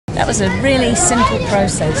That was a really simple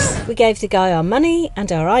process. We gave the guy our money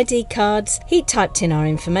and our ID cards, he typed in our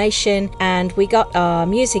information, and we got our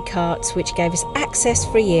music cards, which gave us access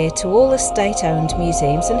for a year to all the state-owned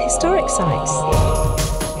museums and historic sites.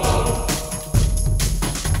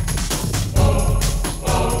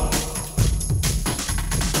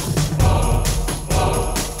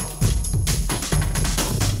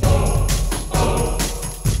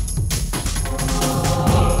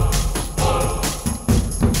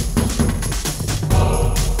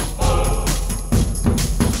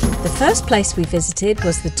 The first place we visited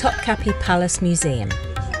was the Topkapi Palace Museum.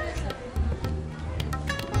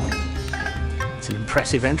 It's an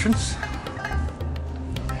impressive entrance.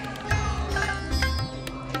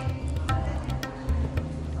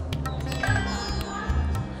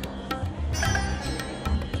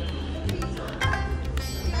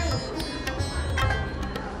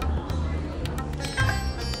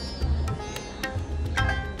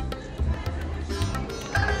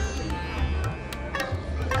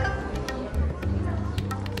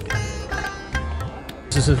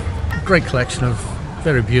 There's a great collection of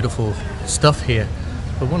very beautiful stuff here,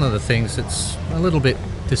 but one of the things that's a little bit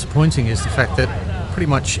disappointing is the fact that pretty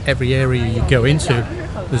much every area you go into,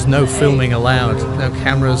 there's no filming allowed, no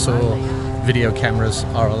cameras or video cameras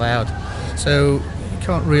are allowed, so you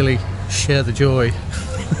can't really share the joy.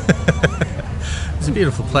 It's a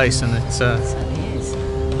beautiful place and it's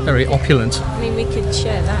very opulent. I mean, we could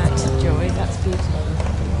share that joy, that's beautiful.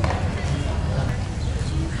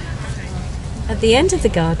 At the end of the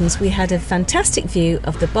gardens we had a fantastic view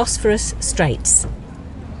of the Bosphorus Straits.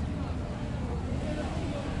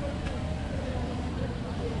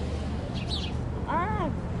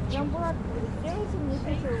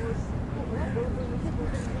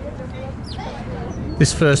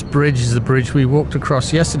 This first bridge is the bridge we walked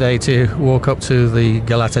across yesterday to walk up to the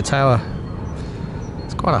Galata Tower.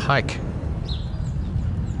 It's quite a hike.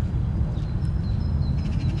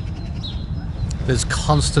 There's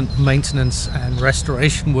constant maintenance and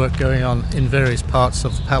restoration work going on in various parts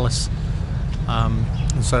of the palace.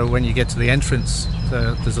 And so when you get to the entrance,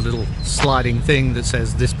 there's a little sliding thing that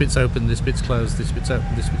says this bit's open, this bit's closed, this bit's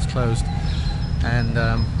open, this bit's closed. And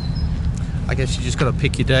I guess you just got to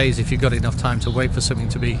pick your days if you've got enough time to wait for something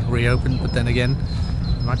to be reopened. But then again,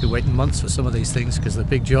 you might be waiting months for some of these things because they're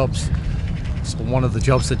big jobs. So one of the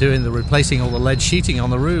jobs they're doing, they're replacing all the lead sheeting on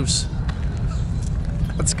the roofs.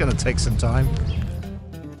 That's going to take some time.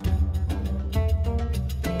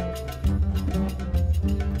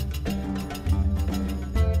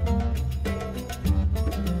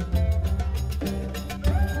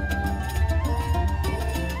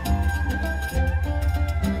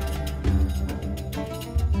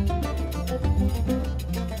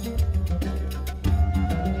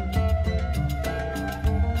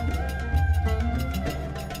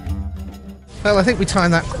 Well, I think we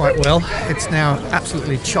timed that quite well. It's now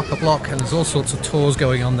absolutely chock-a-block and there's all sorts of tours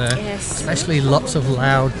going on there. Yes. Especially lots of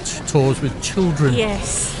loud tours with children.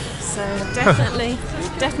 Yes, so definitely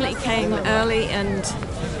came early and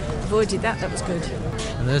avoided that, that was good.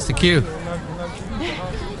 And there's the queue.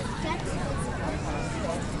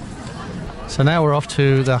 So now we're off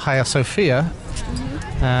to the Hagia Sophia.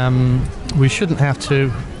 We shouldn't have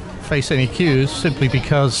to face any queues simply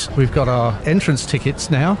because we've got our entrance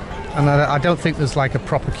tickets now. And I don't think there's like a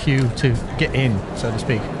proper queue to get in, so to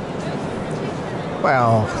speak.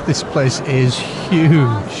 Wow, this place is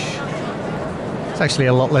huge. It's actually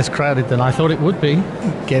a lot less crowded than I thought it would be.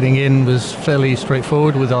 Getting in was fairly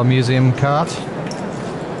straightforward with our museum cart.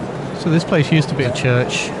 So this place used to be a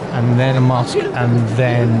church, and then a mosque, and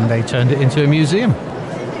then they turned it into a museum.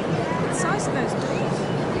 What size are those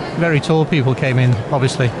trees? Very tall people came in,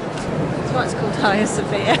 obviously. That's why it's called Hagia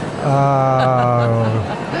Sophia.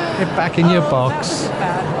 Oh. Get back in your box. That was a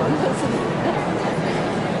bad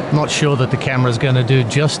one. Not sure that the camera's going to do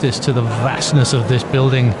justice to the vastness of this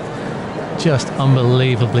building. Just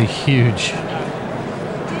unbelievably huge.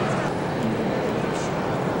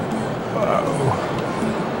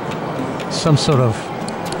 Whoa. Some sort of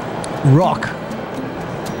rock,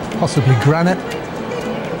 possibly granite.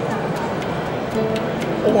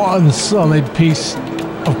 One solid piece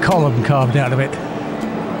of column carved out of it.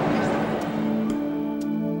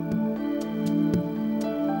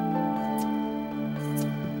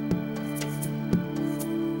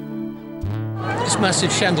 This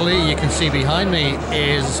massive chandelier you can see behind me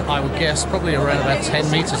is, I would guess, probably around about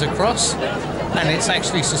 10 meters across, and it's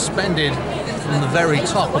actually suspended from the very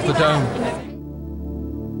top of the dome.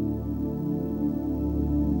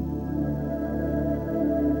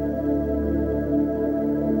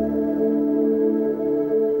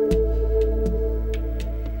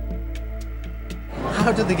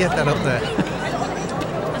 How did they get that up there?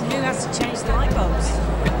 And who has to change the light bulbs?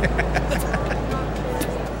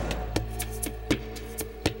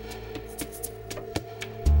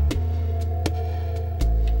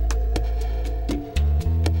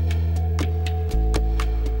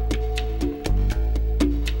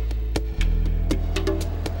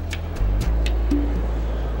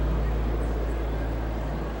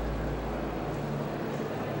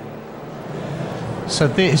 So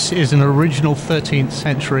this is an original 13th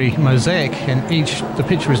century mosaic, and the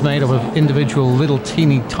picture is made up of individual little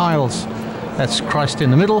teeny tiles. That's Christ in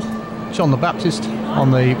the middle, John the Baptist on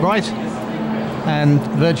the right, and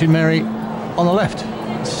Virgin Mary on the left.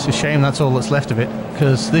 It's a shame that's all that's left of it,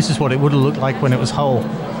 because this is what it would have looked like when it was whole.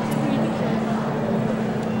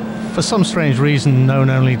 For some strange reason known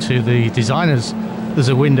only to the designers, there's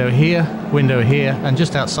a window here, and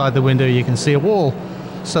just outside the window you can see a wall.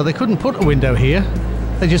 So they couldn't put a window here,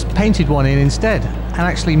 they just painted one in instead, and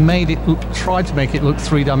actually tried to make it look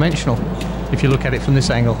three-dimensional, if you look at it from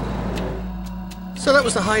this angle. So that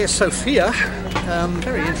was the Hagia Sophia.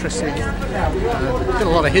 Very interesting. Got a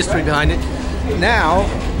lot of history behind it. Now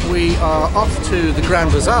we are off to the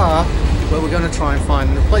Grand Bazaar, where we're going to try and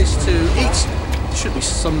find a place to eat. There should be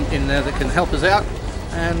some in there that can help us out,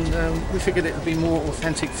 and we figured it would be more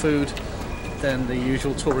authentic food than the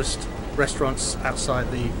usual tourist restaurants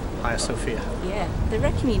outside the Hagia Sophia. Yeah, they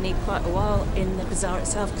reckon you need quite a while in the bazaar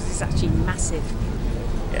itself because it's actually massive.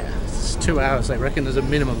 Yeah, it's 2 hours they reckon as a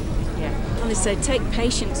minimum. Yeah, and they say take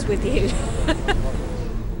patience with you.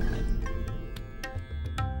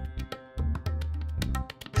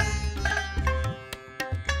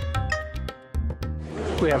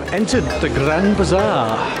 We have entered the Grand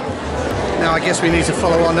Bazaar. Now I guess we need to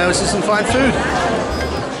follow our noses and find food.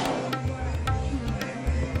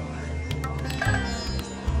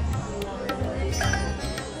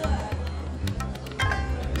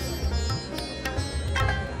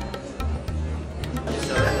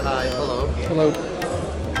 Hello.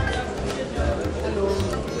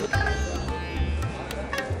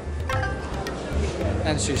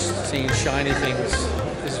 And she's seeing shiny things.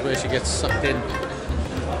 This is where she gets sucked in.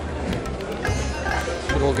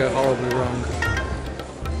 Could all go horribly wrong.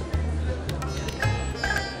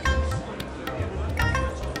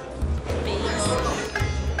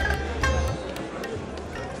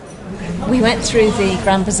 We went through the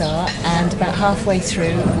Grand Bazaar, and about halfway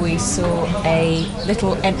through we saw a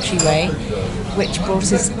little entryway which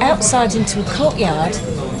brought us outside into a courtyard,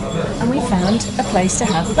 and we found a place to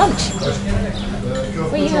have lunch.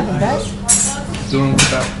 What are you having, Beth? Doner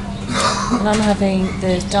kebab. And I'm having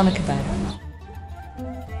the doner kebab.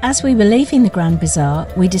 As we were leaving the Grand Bazaar,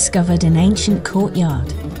 we discovered an ancient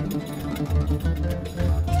courtyard.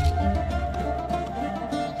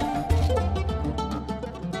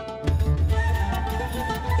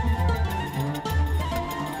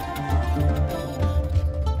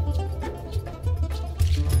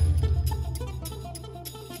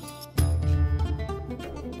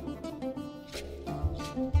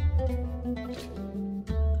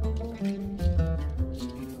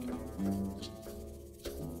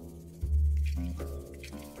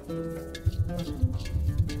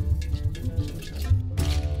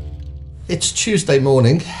 It's Tuesday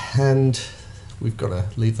morning and we've got to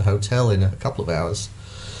leave the hotel in a couple of hours.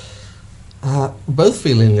 Both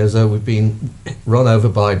feeling as though we've been run over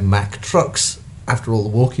by Mack trucks after all the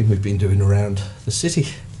walking we've been doing around the city.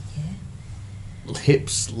 Yeah.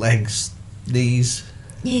 Hips, legs, knees.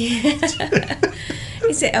 Yeah.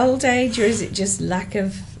 Is it old age or is it just lack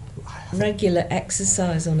of regular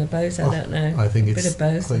exercise on a boat? I don't know. I think a it's bit of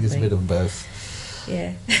both. I think it's a bit of both.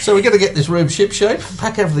 Yeah. So we're going to get this room shipshape,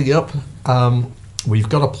 pack everything up. We've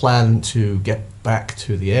got a plan to get back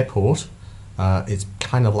to the airport. It's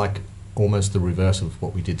kind of like almost the reverse of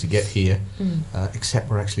what we did to get here,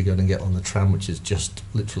 except we're actually going to get on the tram, which is just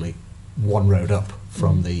literally one road up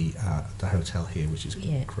from the hotel here, which is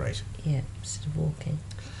great. Yeah, instead of walking.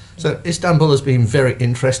 So Istanbul has been very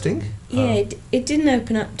interesting. Yeah, it didn't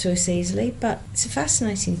open up to us easily, but it's a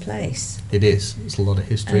fascinating place. It is. It's a lot of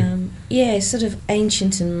history. Yeah, it's sort of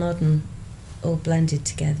ancient and modern, all blended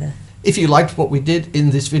together. If you liked what we did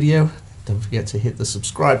in this video, don't forget to hit the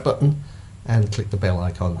subscribe button and click the bell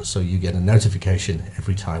icon so you get a notification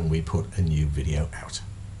every time we put a new video out.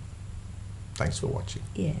 Thanks for watching.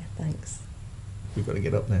 Yeah, thanks. We've got to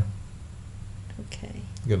get up now. Okay.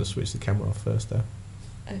 We've got to switch the camera off first though.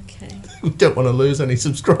 Okay. We don't want to lose any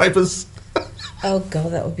subscribers. Oh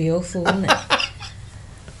God, that would be awful, wouldn't it?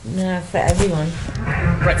 No, for everyone.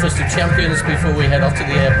 Breakfast of champions before we head off to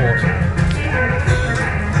the airport.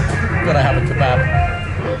 Gotta have a kebab.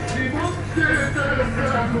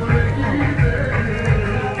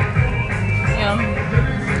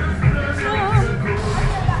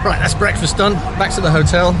 Right, that's breakfast done. Back to the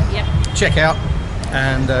hotel. Yep. Check out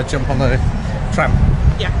and jump on the tram.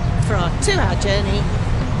 Yeah. For our 2-hour journey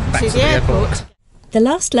Back to the airport. The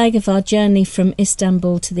last leg of our journey from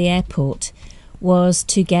Istanbul to the airport was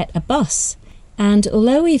to get a bus. And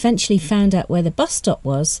although we eventually found out where the bus stop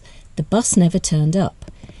was, the bus never turned up.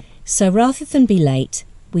 So rather than be late,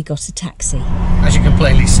 we got a taxi. As you can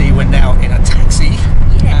plainly see, we're now in a taxi.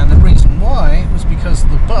 Yeah. And the reason why was because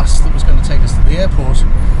the bus that was going to take us to the airport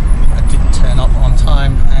didn't turn up on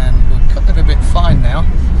time, and we're cutting it a bit fine now.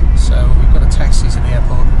 So we've got a taxi to the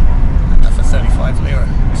airport for 35 lira.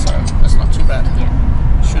 So that's not too bad. Yeah.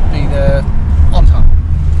 Should be there on time.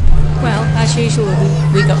 Well, as usual,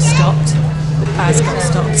 we got stopped. Baz got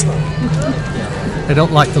stopped. They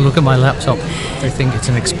don't like the look of my laptop. They think it's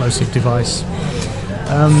an explosive device.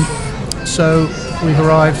 So we've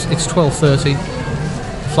arrived. It's 12:30.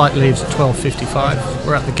 Flight leaves at 12:55.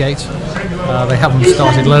 We're at the gate. They haven't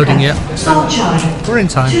started loading yet, so we're in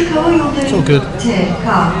time. It's all good.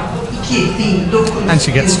 And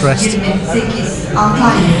she gets stressed. I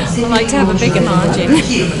like to have a bigger margin.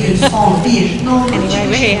 Anyway,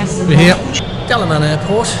 we're here. We're here. Dalaman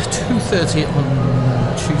Airport, 2:30 on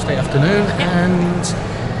Tuesday afternoon, and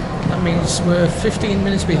that means we're 15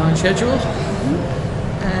 minutes behind schedule.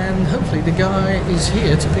 And hopefully the guy is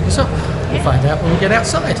here to pick us up. We'll find out when we get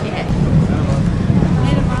outside.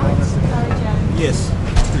 Yes,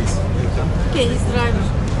 please. Okay, he's the driver.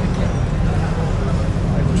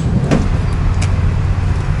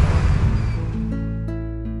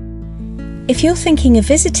 If you're thinking of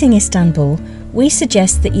visiting Istanbul, we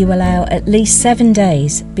suggest that you allow at least 7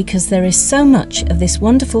 days because there is so much of this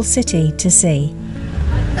wonderful city to see.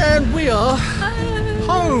 And we are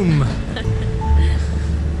home.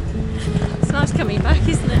 It's nice coming back,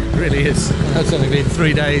 isn't it? It really is. It's only been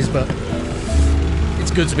 3 days, but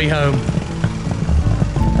it's good to be home.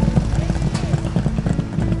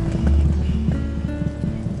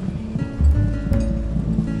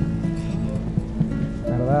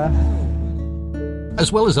 As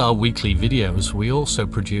well as our weekly videos, we also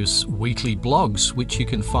produce weekly blogs, which you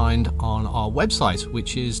can find on our website,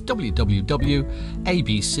 which is www.abc.com.au.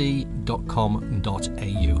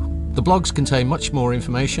 The blogs contain much more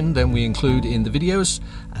information than we include in the videos,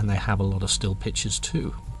 and they have a lot of still pictures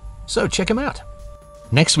too. So check them out.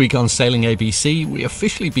 Next week on Sailing ABC, we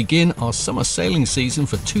officially begin our summer sailing season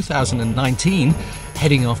for 2019,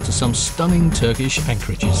 heading off to some stunning Turkish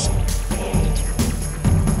anchorages.